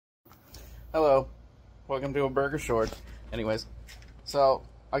Hello, welcome to a burger short. Anyways, so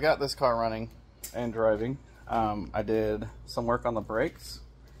I got this car running and driving. I did some work on the brakes,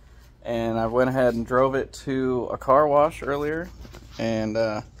 and I went ahead and drove it to a car wash earlier, and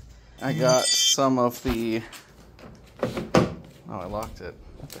I got some of the... Oh, I locked it.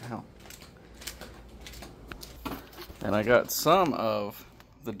 What the hell? And I got some of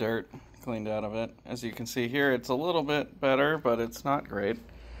the dirt cleaned out of it. As you can see here, it's a little bit better, but it's not great.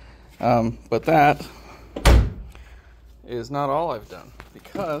 But that is not all I've done,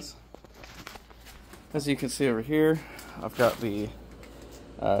 because as you can see over here, I've got the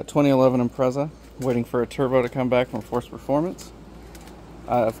 2011 Impreza waiting for a turbo to come back from Force Performance.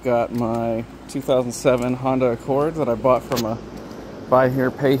 I've got my 2007 Honda Accord that I bought from a buy here,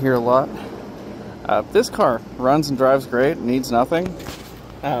 pay here lot. This car runs and drives great, needs nothing.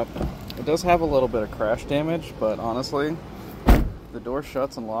 It does have a little bit of crash damage, but honestly, the door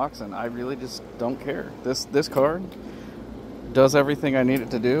shuts and locks, and I really just don't care. This car does everything I need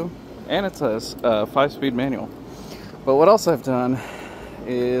it to do, and it's a 5-speed manual. But what else I've done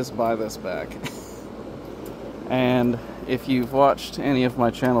is buy this back. And if you've watched any of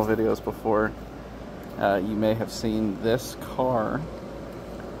my channel videos before, you may have seen this car.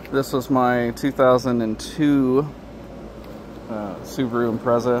 This was my 2002 Subaru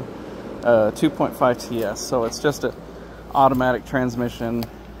Impreza 2.5 TS, so it's just a automatic transmission,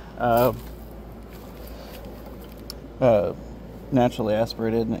 naturally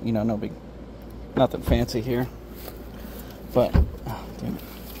aspirated, you know, nothing fancy here, but oh, damn it,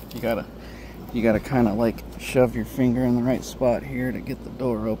 you gotta kind of like shove your finger in the right spot here to get the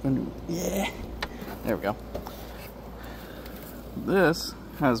door open. Yeah, there we go. This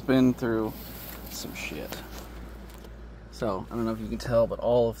has been through some shit, so I don't know if you can tell, but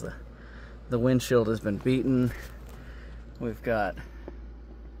all of the windshield has been beaten. We've got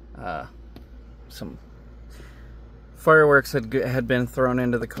some fireworks had been thrown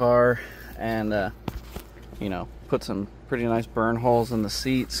into the car, and you know, put some pretty nice burn holes in the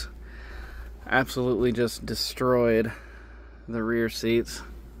seats. Absolutely just destroyed the rear seats.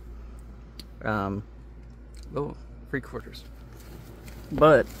 Oh, 3/4.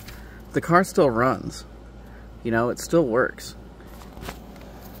 But the car still runs. You know, it still works.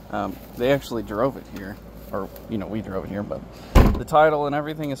 They actually drove it here. Or, you know, we drove it here, but the title and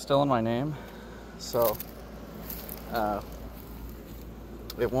everything is still in my name, so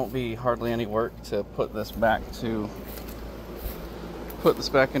it won't be hardly any work to put this back into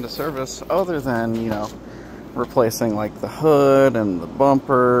service, other than, you know, replacing like the hood and the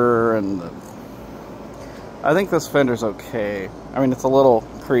bumper and I think this fender's okay. I mean, it's a little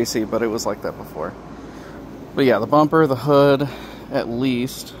creasy, but it was like that before. But yeah, the bumper, the hood, at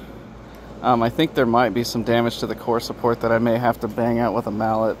least. I think there might be some damage to the core support that I may have to bang out with a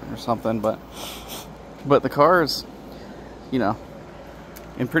mallet or something, but the car is, you know,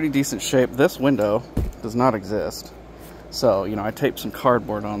 in pretty decent shape. This window does not exist, so, you know, I taped some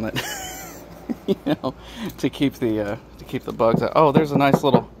cardboard on it, you know, to keep the bugs out. Oh, there's a nice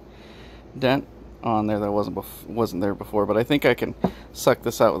little dent on there that wasn't there before, but I think I can suck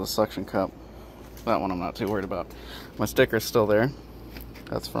this out with a suction cup. That one I'm not too worried about. My sticker's still there.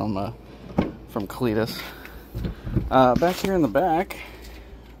 That's from Cletus. Back here in the back,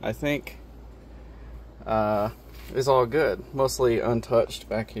 I think is all good. Mostly untouched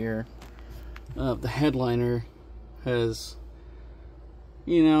back here. The headliner has,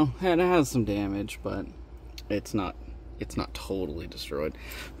 you know, it has some damage, but it's not totally destroyed.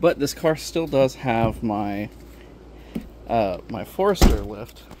 But this car still does have my my Forester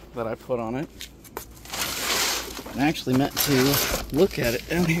lift that I put on it. I actually meant to look at it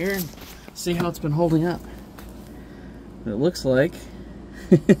down here and see how it's been holding up. It looks like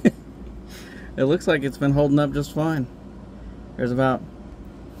it's been holding up just fine. There's about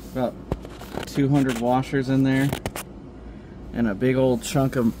 200 washers in there and a big old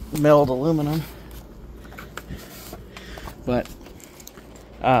chunk of milled aluminum. But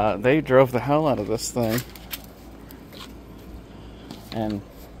they drove the hell out of this thing, and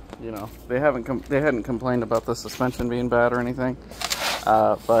you know, they hadn't complained about the suspension being bad or anything,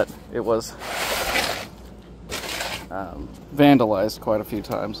 but it was vandalized quite a few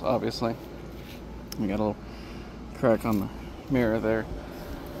times, obviously. We got a little crack on the mirror there.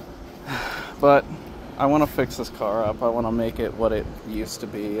 But I want to fix this car up. I want to make it what it used to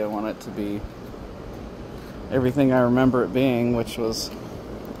be. I want it to be everything I remember it being, which was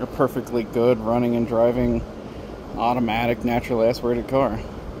a perfectly good running and driving automatic, naturally aspirated car.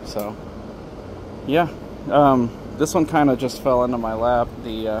 So, yeah, this one kind of just fell into my lap.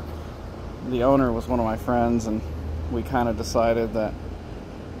 The owner was one of my friends, and we kind of decided that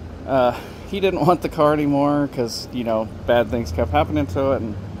He didn't want the car anymore because, you know, bad things kept happening to it,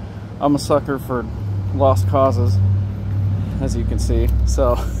 and I'm a sucker for lost causes, as you can see.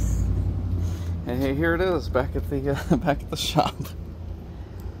 So, and here it is, back at the back at the shop.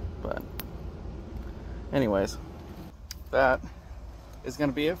 But, anyways, that is going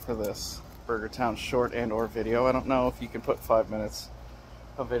to be it for this Burger Town short and or video. I don't know if you can put 5 minutes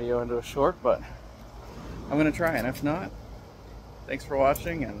of video into a short, but I'm going to try, and if not, thanks for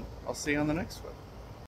watching, and I'll see you on the next one.